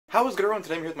How is it going?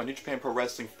 Today I'm here with my New Japan Pro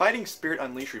Wrestling Fighting Spirit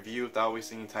Unleashed review. Without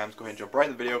wasting any time, go ahead and jump right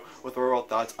in the video with our overall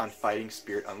thoughts on Fighting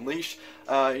Spirit Unleashed.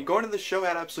 Going into the show, I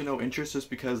had absolutely no interest just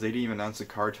because they didn't even announce the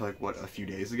card till like, what, a few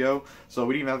days ago. So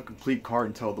we didn't even have a complete card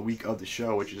until the week of the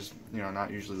show, which is, you know,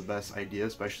 not usually the best idea,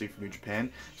 especially for New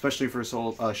Japan, especially for a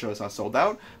show that's not sold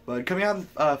out. But coming out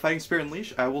of Fighting Spirit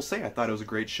Unleashed, I will say I thought it was a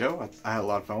great show. I had a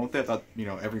lot of fun with it. I thought, you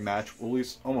know, every match, well, at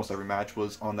least almost every match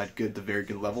was on that good to very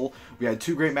good level. We had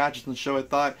two great matches in the show, I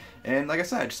thought, and like I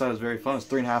said, I just thought it was very fun. It's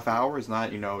 3.5 hours,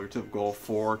 not, you know, your typical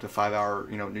 4 to 5 hour,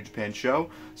 you know, New Japan show.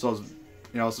 So I was,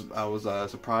 you know, I was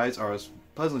surprised, or I was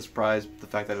pleasantly surprised with the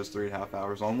fact that it was 3.5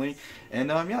 hours only. And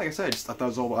yeah, like I said, I thought it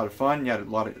was a lot of fun. You had a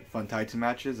lot of fun tag team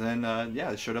matches, and yeah,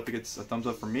 it showed up to get a thumbs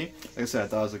up from me. Like I said, I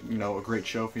thought it was a great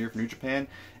show for here for New Japan,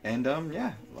 and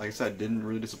yeah, like I said, it didn't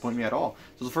really disappoint me at all.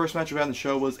 So the first match we had on the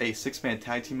show was a 6-man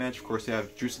tag team match. Of course, they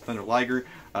have Jyushin, Thunder Liger,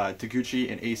 Taguchi,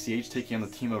 and ACH taking on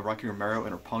the team of Rocky Romero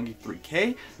and Roppongi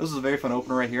 3K. This was a very fun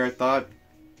opener right here, I thought.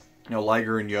 You know,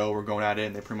 Liger and Yo were going at it,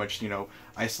 and they pretty much, you know,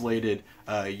 isolated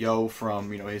Yo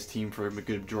from, you know, his team for a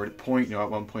good majority point. You know, at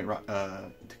one point,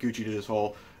 Taguchi did his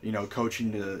whole, you know,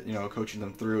 coaching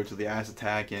them through to the ass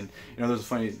attack, and you know, there's a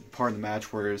funny part in the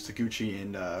match where it was Taguchi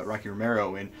and Rocky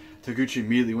Romero, and Taguchi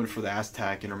immediately went for the ass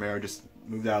attack, and Romero just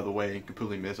moved out of the way and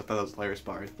completely missed. I thought that was a hilarious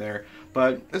spot right there.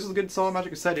 But this was a good, solid match.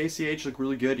 Like I said, ACH looked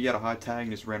really good. He had a hot tag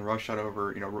and just ran rush shot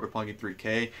over, you know, Roppongi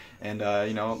 3K. And,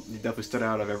 you know, he definitely stood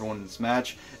out of everyone in this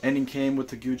match. Ending came with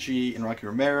Taguchi and Rocky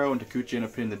Romero, and Taguchi ended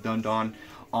up hitting the dun-dun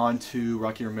onto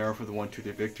Rocky Romero for the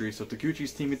 1-2-3 victory. So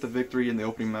Taguchi's team got the victory in the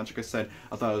opening match. Like I said,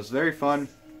 I thought it was very fun.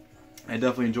 I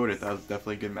definitely enjoyed it. That was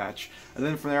definitely a good match. And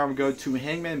then from there, I'm going to go to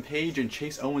Hangman Page and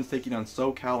Chase Owens taking on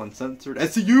SoCal Uncensored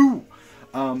SCU.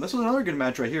 This was another good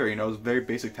match right here. You know, it was a very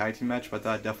basic tag team match, but I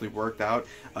thought it definitely worked out.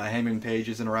 Hangman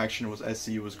Page's interaction with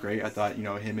SCU was great. I thought, you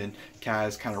know, him and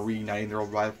K.E.S kind of reuniting their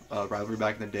old rivalry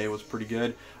back in the day was pretty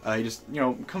good. He just, you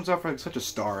know, comes off like such a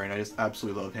star, and I just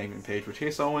absolutely love Hangman Page. With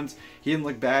Chase Owens, he didn't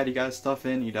look bad. He got his stuff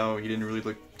in. You know, he didn't really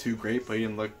look too great, but he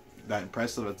didn't look that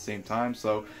impressive at the same time.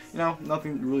 So, you know,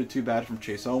 nothing really too bad from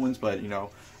Chase Owens, but, you know,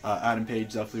 Adam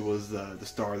Page definitely was the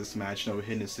star of this match. You know,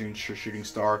 hitting his signature shooting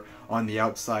star on the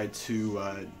outside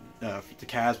to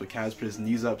K.E.S, but K.E.S put his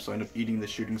knees up, so ended up eating the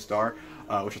shooting star,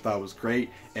 which I thought was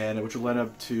great, and which would lead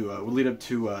up to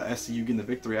SCU getting the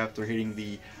victory after hitting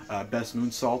the best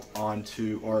moonsault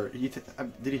onto, or did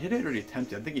he hit it or did he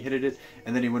attempt it? I think he hit it,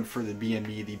 and then he went for the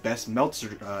BME, the best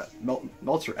Meltzer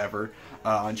ever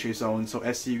on Chase Owens. So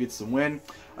SCU gets the win.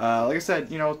 Like I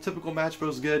said, you know, typical match, but it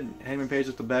was good. Hangman Page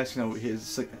looked the best. You know, he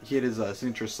hit his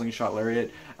signature slingshot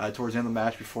lariat towards the end of the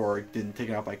match before getting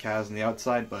taken out by K.E.S on the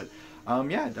outside, but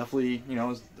yeah, definitely, you know, it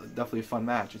was definitely a fun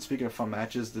match. And speaking of fun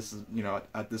matches, this is, you know,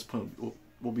 at this point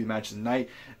will be match of the night.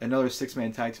 Another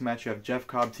 6-man tag team match. You have Jeff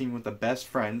Cobb teaming with the Best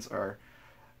Friends, or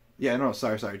yeah, no,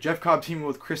 sorry. Jeff Cobb teaming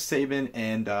with Chris Sabin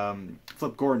and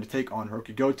Flip Gordon to take on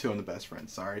Hirooki Goto and the Best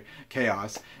Friends. Sorry,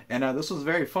 K.E.S. And this was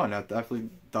very fun. I definitely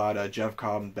thought Jeff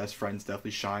Cobb and Best Friends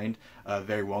definitely shined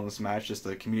very well in this match. Just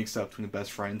the comedic stuff between the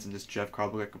Best Friends and just Jeff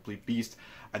Cobb looked like a complete beast.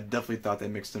 I definitely thought they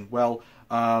mixed in well.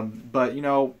 But you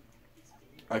know,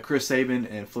 Chris Sabin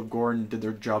and Flip Gordon did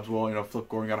their jobs well. You know, Flip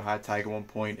Gordon got a hot tag at one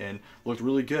point and looked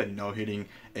really good. You know, hitting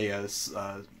a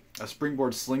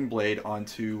springboard sling blade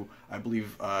onto, I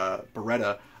believe,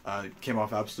 Beretta. Came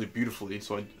off absolutely beautifully.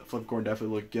 So Flip Gordon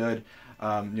definitely looked good.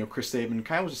 You know, Chris Sabin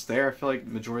kind of was just there. I feel like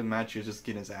the majority of the match he was just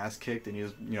getting his ass kicked, and he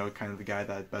was, you know, kind of the guy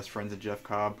that Best Friends and Jeff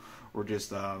Cobb were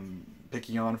just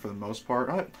picking on for the most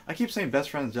part. I keep saying Best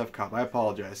Friends and Jeff Cobb. I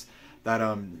apologize. That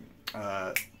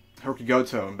Hirooki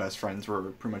Goto and Best Friends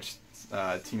were pretty much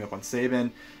teaming up on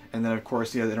Sabin, and then of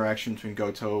course you had the interaction between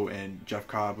Goto and Jeff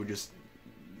Cobb, who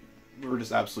were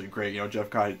just absolutely great. You know,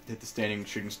 Jeff Cobb hit the standing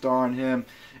shooting star on him,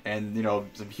 and you know,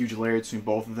 some huge lariats between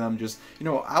both of them. Just, you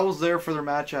know, I was there for their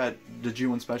match at the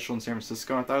G1 Special in San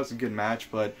Francisco. I thought it was a good match,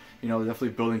 but you know, definitely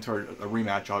building toward a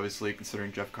rematch, obviously,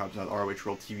 considering Jeff Cobb's not ROH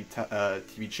World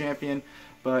TV champion.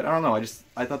 But I don't know,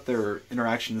 I thought their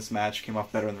interaction in this match came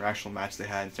off better than their actual match they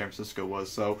had in San Francisco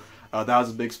was. So that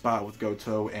was a big spot with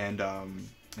Goto and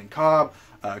Cobb.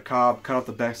 Cobb cut off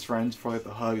the Best Friends before they had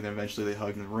the hug, and then eventually they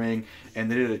hugged in the ring. And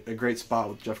they did a great spot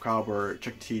with Jeff Cobb where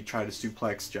Chuck T tried to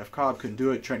suplex Jeff Cobb, couldn't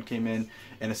do it. Trent came in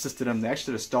and assisted him. They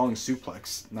actually did a stalling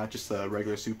suplex, not just a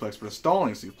regular suplex, but a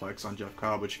stalling suplex on Jeff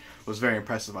Cobb, which was very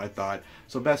impressive, I thought.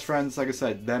 So Best Friends, like I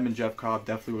said, them and Jeff Cobb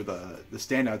definitely were the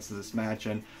standouts of this match.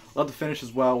 And love the finish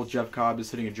as well, with Jeff Cobb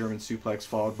just hitting a German suplex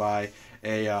followed by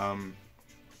a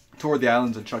Toward the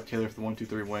Islands and Chuck Taylor for the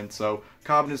 1-2-3 win. So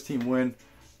Cobb and his team win.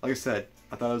 Like I said,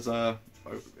 I thought it was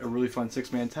a really fun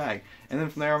 6-man tag. And then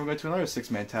from there, I'm going to go to another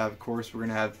 6-man tag. Of course, we're going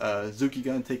to have Zuki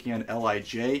Gun taking on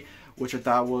LIJ, which I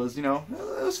thought was, you know,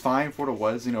 it was fine for what it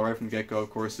was. You know, right from the get-go, of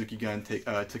course, Zuki Gun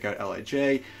took out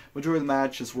LIJ. Majority of the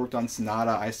match just worked on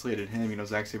SANADA, isolated him. You know,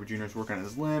 Zack Sabre Jr. was working on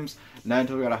his limbs.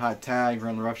 Naito got a hot tag,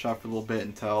 ran the rough shot for a little bit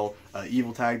until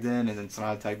Evil tagged in, and then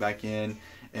SANADA tagged back in.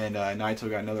 And Naito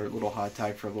got another little hot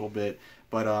tag for a little bit.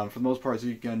 But for the most part,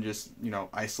 Zuki Gun just, you know,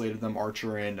 isolated them.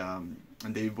 Archer and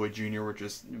Davey Boy Jr. were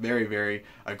just very, very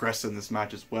aggressive in this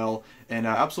match as well. And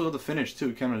absolutely the finish,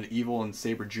 too. Came out of Evil and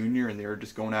Sabre Jr., and they were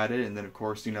just going at it. And then, of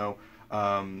course, you know,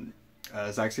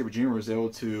 Zack Sabre Jr. was able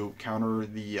to counter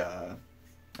the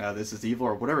This Is Evil,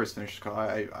 or whatever his finish is called.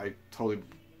 I totally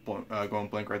going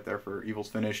blank right there for Evil's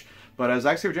finish. But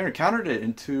Zack Sabre Jr. countered it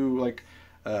into, like,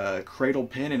 cradle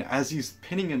pin, and as he's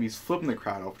pinning him, he's flipping the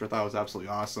crowd off, which I thought was absolutely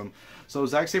awesome. So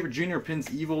Zack Sabre Jr.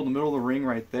 pins Evil in the middle of the ring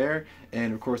right there,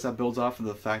 and of course that builds off of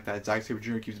the fact that Zack Sabre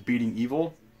Jr. keeps beating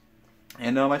Evil,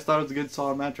 and I thought it was a good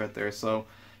solid match right there. So,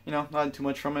 you know, not too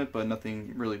much from it, but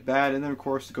nothing really bad. And then of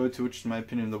course to go to, which is in my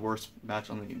opinion the worst match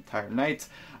on the entire night,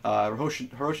 Hiroshi,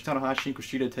 Tanahashi and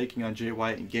Kushida taking on Jay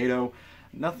White and Gedo.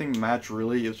 Nothing match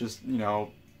really. It was just, you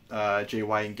know, Jay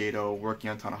White and Gedo working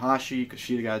on Tanahashi.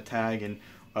 Kushida got a tag and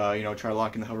you know, try to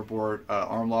lock in the hoverboard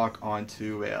arm lock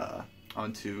onto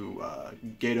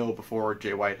Gedo before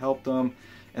Jay White helped them.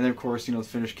 And then of course, you know, the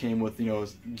finish came with, you know,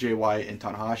 Jay White and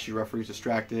Tanahashi. Referees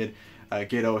distracted.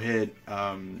 Gedo hit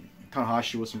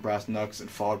Tanahashi with some brass knucks and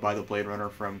followed by the Blade Runner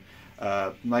from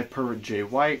Knife Pervert Jay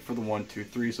White for the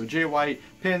 1-2-3. So Jay White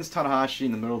pins Tanahashi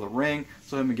in the middle of the ring,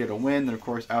 so him to get a win. Then of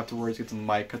course afterwards gets on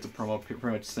the mic, cuts a promo, pretty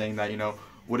much saying that, you know,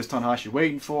 what is Tanahashi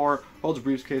waiting for? Holds a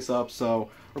briefcase up. So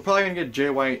we're probably going to get Jay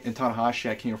White and Tanahashi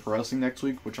at King of Pro Wrestling next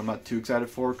week, which I'm not too excited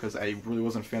for because I really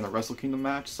wasn't a fan of the Wrestle Kingdom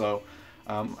match. So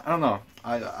I don't know.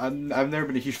 I've never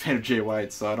been a huge fan of Jay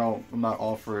White, so I'm not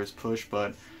all for his push.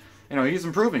 But you know, he's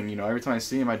improving. You know, every time I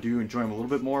see him, I do enjoy him a little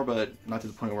bit more, but not to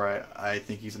the point where I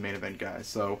think he's a main event guy.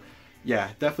 So yeah,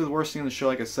 definitely the worst thing on the show.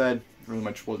 Like I said, really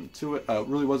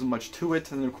wasn't much to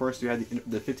it. And then of course we had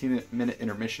the 15-minute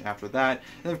intermission after that.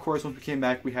 And then of course once we came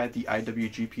back, we had the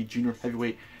IWGP Junior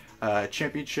Heavyweight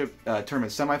Championship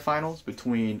Tournament Semifinals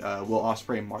between Will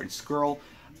Ospreay and Marty Scurll.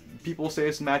 People say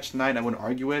it's a match tonight. I wouldn't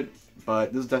argue it,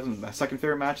 but this is definitely my second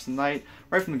favorite match tonight.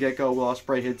 Right from the get-go, Will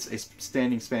Ospreay hits a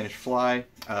standing Spanish fly,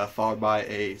 followed by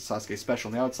a Sasuke special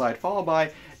on the outside, followed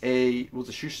by a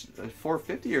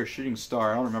 450 or shooting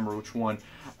star, I don't remember which one,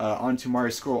 onto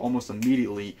Marty Scurll almost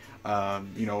immediately,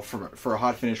 you know, for a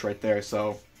hot finish right there.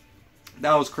 So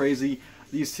that was crazy.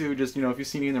 These two just, you know, if you've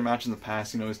seen either match in the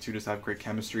past, you know, these two just have great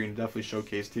chemistry and definitely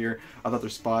showcased here. I thought their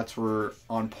spots were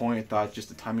on point. I thought just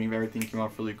the timing of everything came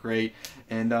off really great.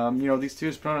 And, you know, these two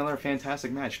just put on another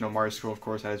fantastic match. You know, Marty Scurll, of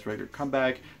course, had his regular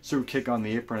comeback, super kick on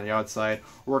the apron on the outside,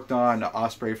 worked on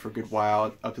Ospreay for a good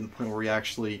while, up to the point where he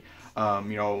actually,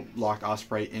 you know, locked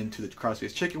Ospreay into the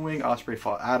crossface chicken wing. Ospreay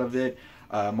fought out of it.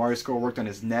 Marty Scurll worked on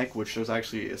his neck, which was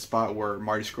actually a spot where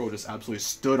Marty Scurll just absolutely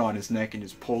stood on his neck and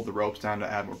just pulled the ropes down to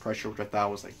add more pressure, which I thought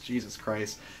was like, Jesus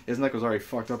Christ. His neck was already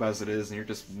fucked up as it is, and you're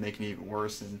just making it even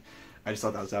worse, and I just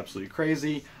thought that was absolutely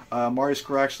crazy. Marty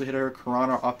Scurll actually hit her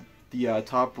Karana off the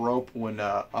top rope when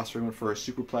Ospreay went for a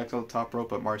superplex on the top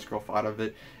rope, but Marty Scurll fought out of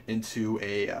it into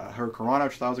a her Karana,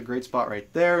 which I thought was a great spot right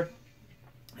there.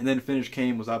 And then the finish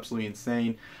was absolutely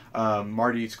insane.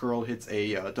 Marty Scurll hits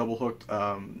a double hooked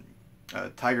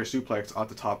Tiger suplex off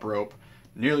the top rope,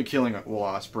 nearly killing Will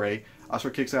Ospreay.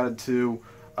 Ospreay kicks out at 2.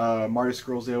 Marty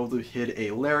Scurll's able to hit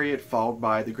a lariat, followed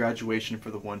by the graduation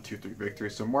for the 1-2-3 victory.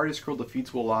 So Marty Scurll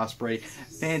defeats Will Ospreay.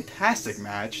 Fantastic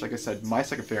match. Like I said, my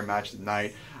second favorite match of the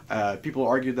night. People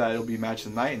argue that it'll be a match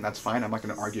of the night, and that's fine. I'm not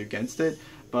going to argue against it.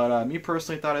 But me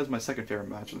personally thought it was my second favorite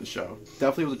match of the show.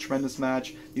 Definitely was a tremendous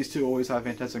match. These two always have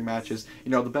fantastic matches.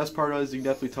 You know, the best part is you can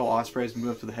definitely tell Ospreay has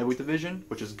moved up to the heavyweight division,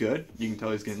 which is good. You can tell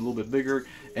he's getting a little bit bigger,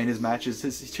 and his matches,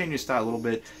 he's changing his style a little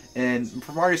bit. And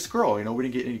for Marty Scurll, you know, we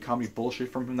didn't get any comedy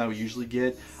bullshit from him that we usually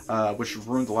get, which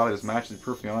ruined a lot of his matches, to be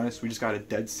perfectly honest. We just got a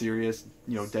dead serious,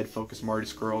 you know, dead focused Marty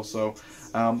Scurll. So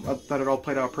I thought it all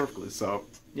played out perfectly. So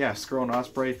yeah, Scurll and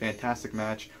Ospreay, fantastic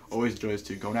match. Always enjoys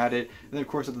to going at it. And then of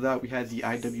course after that we had the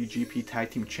IWGP Tag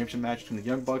Team Championship match between the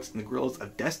Young Bucks and the Guerrillas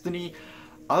of Destiny.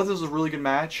 I thought this was a really good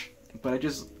match, but I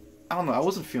don't know, I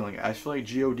wasn't feeling it. I feel like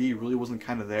GOD really wasn't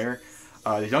kind of there.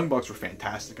 The Young Bucks were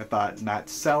fantastic. I thought Matt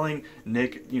selling,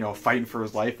 Nick, you know, fighting for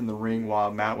his life in the ring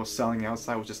while Matt was selling the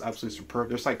outside was just absolutely superb.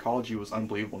 Their psychology was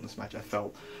unbelievable in this match, I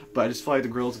felt. But I just feel like the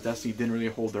Guerrillas of Destiny didn't really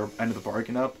hold their end of the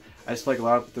bargain up. I just feel like a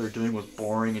lot of what they were doing was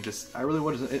boring and just I really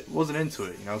wasn't into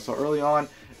it, you know. So early on,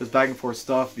 it was back and forth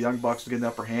stuff. The Young Bucks were getting the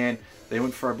upper hand. They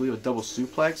went for, I believe, a double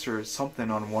suplex or something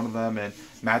on one of them, and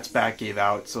Matt's back gave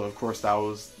out. So of course that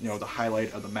was, you know, the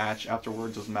highlight of the match.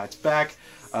 Afterwards was Matt's back.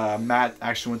 Matt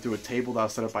actually went through a table that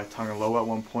was set up by Tonga Loa at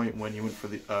one point when he went for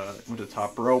the went to the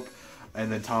top rope, and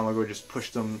then Tonga Loa just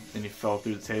pushed him and he fell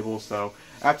through the table. So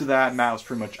after that, Matt was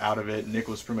pretty much out of it. Nick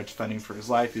was pretty much fending for his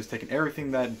life. He was taking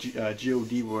everything that God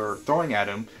were throwing at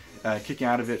him, kicking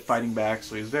out of it, fighting back.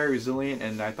 So he was very resilient,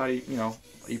 and I thought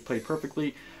he played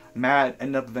perfectly. Matt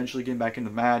ended up eventually getting back in the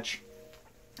match.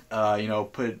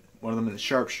 Put one of them in the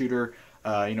sharpshooter.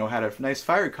 Had a nice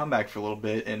fiery comeback for a little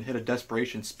bit and hit a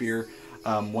desperation spear.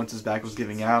 Once his back was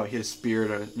giving out, he hit a spear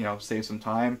to save some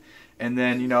time. And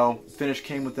then finish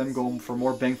came with them going for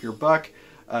more bang for your buck.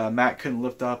 Matt couldn't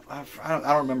lift up. I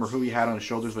don't remember who he had on his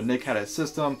shoulders, but Nick had a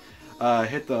system.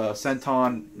 Hit the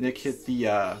senton. Nick hit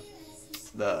the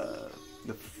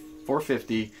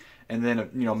 450. And then,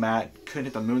 Matt couldn't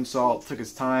hit the moonsault, took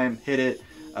his time, hit it.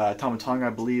 Tama Tonga, I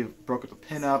believe, broke up the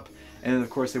pin up. And then, of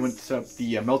course, they went to set up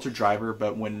the Melter driver,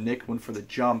 but when Nick went for the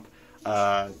jump,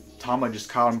 Tama just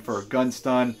caught him for a gun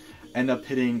stun, ended up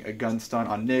hitting a gun stun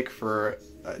on Nick for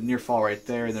a near fall right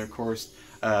there. And then, of course,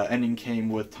 ending came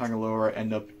with Tonga Loa,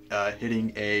 ended up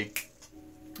hitting a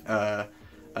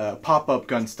pop-up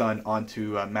gun stun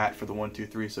onto Matt for the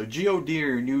 1-2-3. So God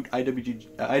are renewed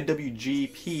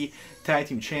IWGP Tag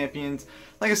Team Champions.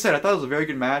 Like I said, I thought it was a very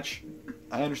good match.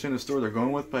 I understand the story they're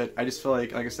going with, but I just feel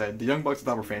like I said, the Young Bucks I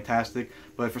thought were fantastic,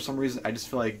 but for some reason I just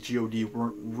feel like God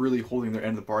weren't really holding their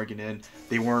end of the bargain in.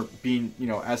 They weren't being,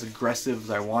 as aggressive as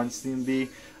I wanted them to be.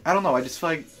 I don't know, I just feel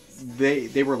like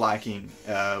they were lacking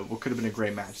what could have been a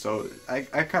great match. So I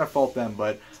kind of fault them,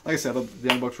 but like I said, the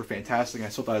Young Bucks were fantastic, and I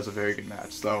still thought it was a very good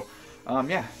match. So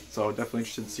yeah, so definitely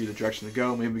interested to see the direction to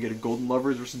go. Maybe we get a Golden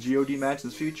Lovers versus God match in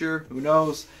the future. Who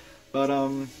knows? But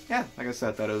yeah, like I said,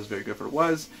 I thought it was very good for what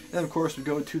it was. And then of course we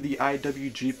go to the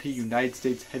IWGP United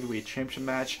States Heavyweight Championship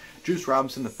match. Juice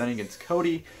Robinson defending against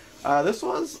Cody. This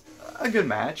was a good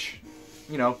match.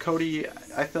 Cody,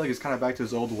 I feel like he's kind of back to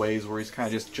his old ways where he's kind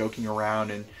of just joking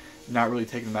around and not really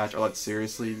taking the match all that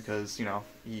seriously because,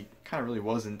 he kind of really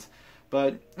wasn't.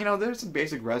 But, there's some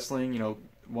basic wrestling.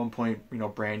 One point,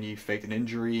 Brandy faked an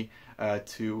injury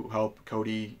to help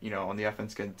Cody, on the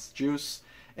offense against Juice.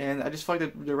 And I just felt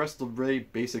like the rest of the really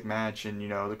basic match, and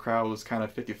the crowd was kind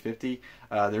of 50-50.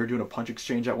 They were doing a punch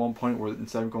exchange at one point where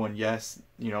instead of going yes,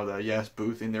 the yes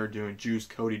booth, and they were doing Juice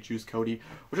Cody,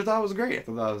 which I thought was great. I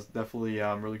thought that was definitely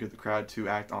really good of the crowd to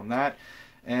act on that.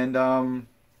 And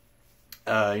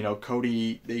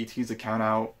Cody, they teased the count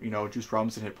out. Juice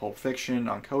Robinson hit Pulp Fiction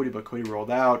on Cody, but Cody rolled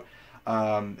out.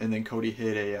 And then Cody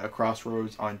hit a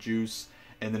Crossroads on Juice.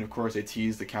 And then, of course, they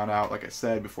teased the count out, like I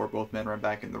said, before both men ran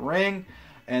back in the ring.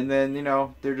 And then,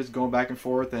 they're just going back and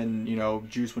forth. And,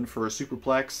 Juice went for a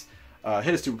superplex. Hit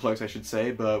a superplex, I should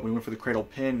say. But we went for the cradle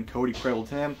pin. Cody cradled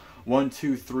him. 1,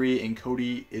 2, 3. And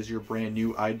Cody is your brand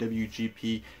new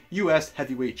IWGP US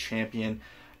Heavyweight Champion.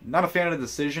 Not a fan of the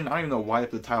decision. I don't even know why they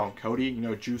put the title on Cody.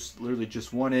 Juice literally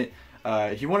just won it.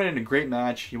 He won it in a great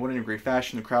match. He won it in a great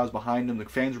fashion. The crowd's behind him. The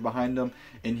fans are behind him.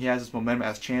 And he has this momentum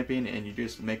as champion. And you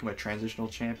just make him a transitional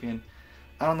champion.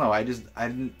 I don't know. I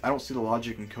don't see the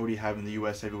logic in Cody having the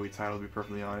U.S. Heavyweight title, to be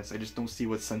perfectly honest. I just don't see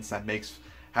what sense that makes,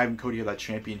 having Cody have that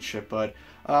championship. But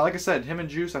like I said, him and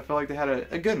Juice, I felt like they had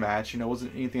a good match. It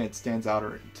wasn't anything that stands out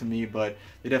to me, but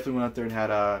they definitely went out there and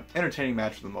had an entertaining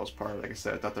match for the most part. Like I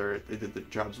said, I thought they did the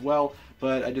jobs well,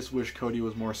 but I just wish Cody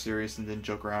was more serious and didn't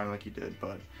joke around like he did.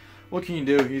 But what can you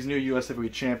do? He's new U.S.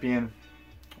 Heavyweight Champion.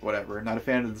 Whatever. Not a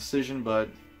fan of the decision, but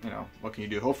what can you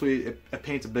do? Hopefully it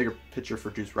paints a bigger picture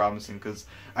for Juice Robinson, because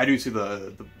I do see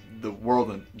the world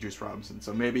in Juice Robinson.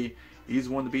 So maybe he's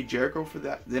one to beat Jericho for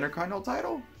the Intercontinental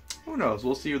title. Who knows?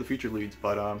 We'll see where the future leads.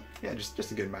 But yeah,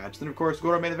 just a good match. Then of course go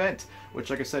to our main event,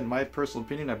 which, like I said, in my personal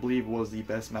opinion, I believe was the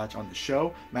best match on the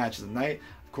show, match of the night.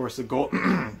 Of course, the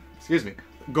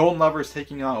Golden Lovers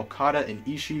taking on Okada and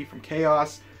Ishii from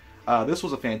K.E.S. This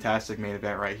was a fantastic main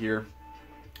event right here.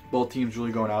 Both teams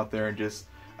really going out there and just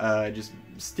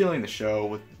stealing the show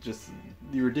with just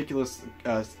the ridiculous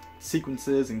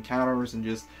sequences and counters, and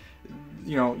just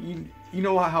you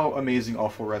know how amazing all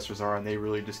four wrestlers are, and they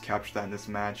really just captured that in this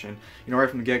match. And right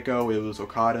from the get-go, it was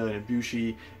Okada and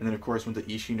Ibushi, and then of course went to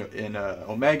Ishii and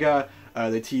Omega.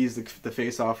 They teased the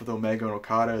face-off with Omega and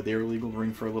Okada. They were legal in the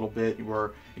ring for a little bit,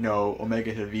 where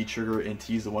Omega hit a V-trigger and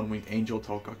teased the one-winged angel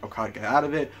till Okada got out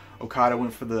of it. Okada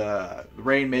went for the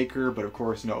Rainmaker, but of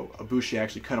course Ibushi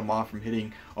actually cut him off from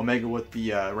hitting Omega with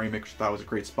the Rainmaker, which I thought was a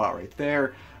great spot right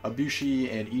there.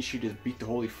 Ibushi and Ishii just beat the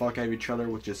holy fuck out of each other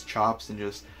with just chops and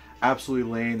just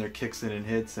absolutely laying their kicks in and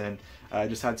hits, and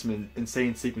just had some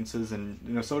insane sequences. And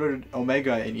you know, so did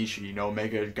Omega and Ishii. You know,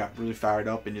 Omega got really fired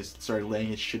up and just started laying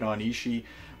his shit on Ishii,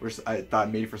 which I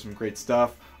thought made for some great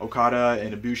stuff. Okada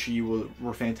and Ibushi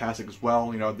were fantastic as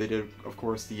well. You know, they did, of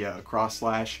course, the cross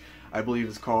slash, I believe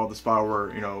it's called, the spot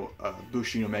where, you know,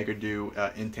 Ibushi and Omega do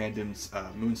in tandems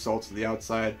moonsaults to the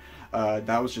outside.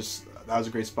 That was a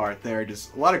great spot right there.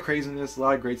 Just a lot of craziness, a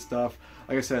lot of great stuff.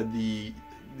 Like I said, the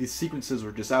sequences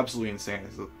were just absolutely insane,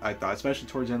 I thought, especially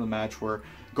towards the end of the match where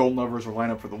Golden Lovers were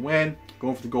lined up for the win,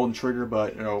 going for the Golden Trigger,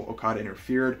 but you know, Okada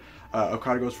interfered.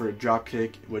 Okada goes for a drop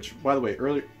kick, which, by the way,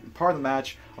 early part of the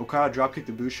match, Okada drop kicked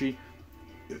Ibushi.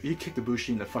 He kicked Ibushi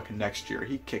in the fucking next year.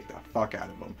 He kicked the fuck out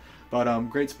of him. But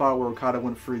great spot where Okada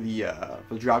went for the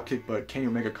drop kick, but Kenny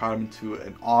Omega caught him into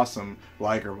an awesome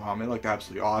Liger bomb. It looked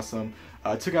absolutely awesome.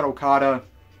 Took out Okada.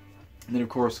 And then, of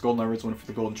course, Golden Lovers went for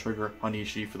the Golden Trigger on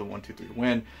Ishii for the 1-2-3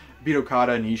 win. Beat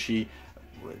Okada and Ishii.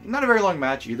 Not a very long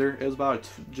match either. It was about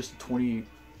just 20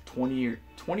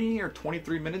 or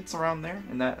 23 minutes around there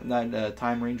in that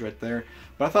time range right there.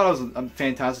 But I thought it was a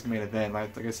fantastic main event.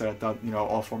 Like I said, I thought, you know,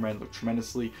 all four men looked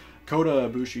tremendously. Kota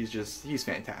Ibushi's he's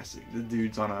fantastic. The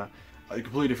dude's on a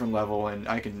completely different level, and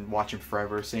I can watch him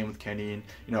forever. Same with Kenny and,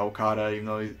 you know, Okada. Even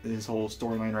though his whole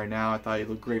storyline right now, I thought he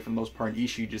looked great for the most part. And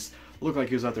Ishii just looked like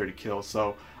he was out there to kill.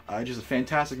 So just a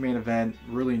fantastic main event.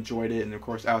 Really enjoyed it. And of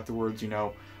course afterwards, you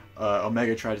know,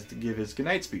 Omega tries to give his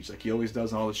goodnight speech like he always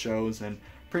does on all the shows, and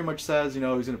pretty much says, you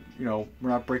know, he's gonna, you know, we're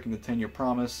not breaking the 10-year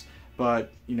promise,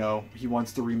 but you know, he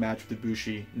wants to rematch with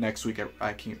Ibushi next week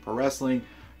at King of Pro Wrestling.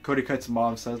 Cody cuts him off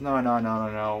and says,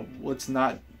 no, let's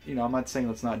not, you know, I'm not saying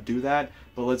let's not do that,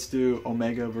 but let's do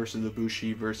Omega versus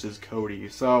Ibushi versus Cody.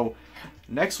 So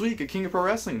next week at King of Pro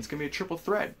Wrestling, it's gonna be a triple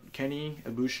threat: Kenny,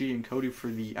 Ibushi, and Cody for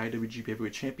the IWGP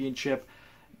Heavyweight Championship.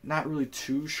 Not really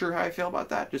too sure how I feel about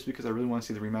that, just because I really want to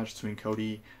see the rematch between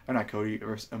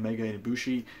versus Omega and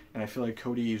Ibushi, and I feel like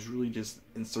Cody is really just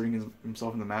inserting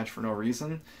himself in the match for no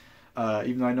reason.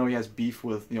 Even though I know he has beef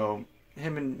with, you know,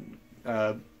 him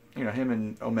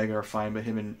and Omega are fine, but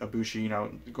him and Ibushi, you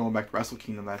know, going back to Wrestle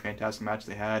Kingdom, that fantastic match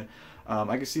they had,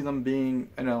 I could see them being,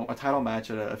 you know, a title match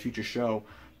at a future show.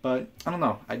 But I don't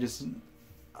know.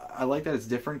 I like that it's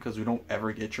different because we don't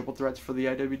ever get triple threats for the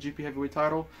IWGP Heavyweight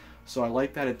title. So I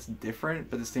like that it's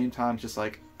different, but at the same time, it's just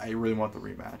like, I really want the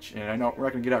rematch. And I know we're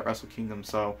not going to get out Wrestle Kingdom,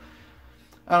 so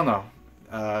I don't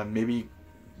know. Maybe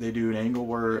they do an angle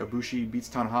where Ibushi beats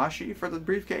Tanahashi for the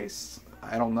briefcase.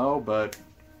 I don't know, but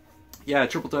yeah,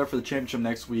 triple threat for the championship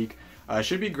next week.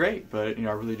 Should be great, but you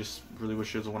know, I really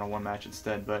wish it was a one-on-one match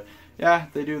instead. But yeah,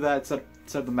 they do that, set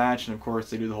the match, and of course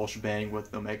they do the whole shebang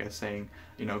with Omega saying,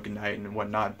 you know, goodnight and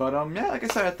whatnot. But yeah, like I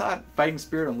said, I thought Fighting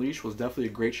Spirit Unleashed was definitely a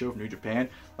great show from New Japan.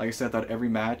 Like I said, I thought every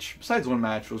match, besides one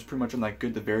match, was pretty much on like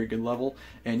good to very good level,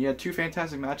 and you had two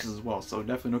fantastic matches as well. So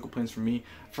definitely no complaints from me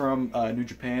from New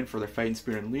Japan for their Fighting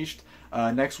Spirit Unleashed.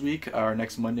 Next week, or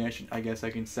next Monday, I guess I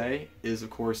can say, is of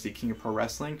course the King of Pro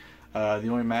Wrestling. The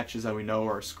only matches that we know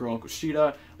are Scurll and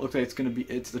Kushida. Looks like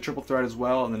it's the triple threat as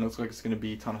well, and then it looks like it's going to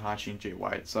be Tanahashi and Jay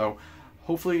White. So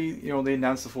hopefully, you know, they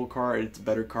announce the full card. It's a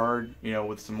better card, you know,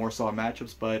 with some more solid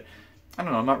matchups. But I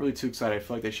don't know. I'm not really too excited. I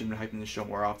feel like they should have been hyping this show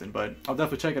more often. But I'll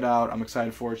definitely check it out. I'm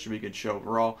excited for it. It should be a good show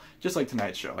overall, just like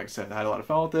tonight's show. Like I said, I had a lot of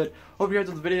fun with it. Hope you guys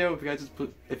enjoyed the video.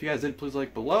 If you guys did, please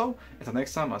like below. Until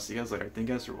next time, I'll see you guys later. Thank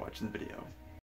you guys for watching the video.